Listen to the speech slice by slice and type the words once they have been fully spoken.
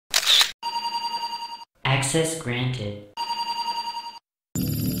Access granted.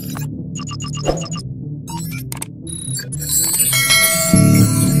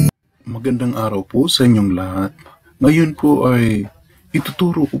 Magandang araw po sa inyong lahat. Ngayon po ay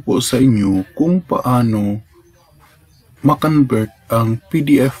ituturo ko po sa inyo kung paano ma-convert ang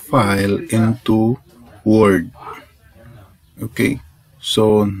PDF file into Word. Okay,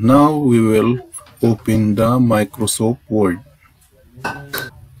 so now we will open the Microsoft Word.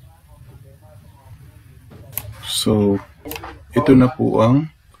 So, ito na po ang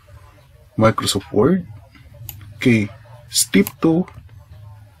Microsoft Word. Okay, step 2,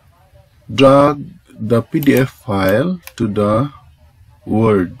 drag the PDF file to the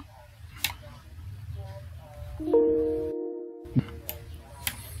Word.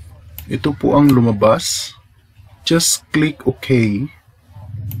 Ito po ang lumabas. Just click OK.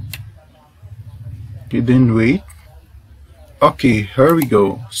 Okay, then wait. Okay, here we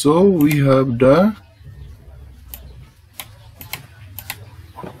go. So we have the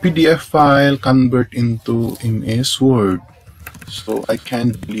PDF file convert into MS Word. So I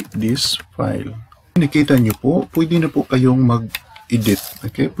can delete this file. Nakita nyo po, pwede na po kayong mag-edit.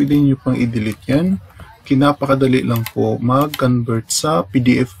 Okay, pwede nyo pang i-delete yan. Kinapakadali lang po mag-convert sa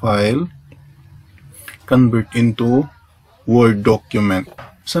PDF file, convert into Word document.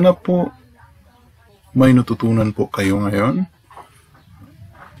 Sana po may natutunan po kayo ngayon.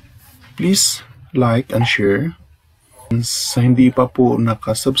 Please like and share. Sa hindi pa po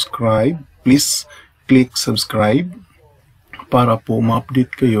nakasubscribe, please click subscribe para po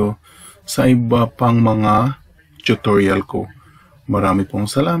ma-update kayo sa iba pang mga tutorial ko. Marami pong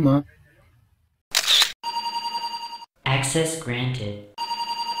salamat. Access granted.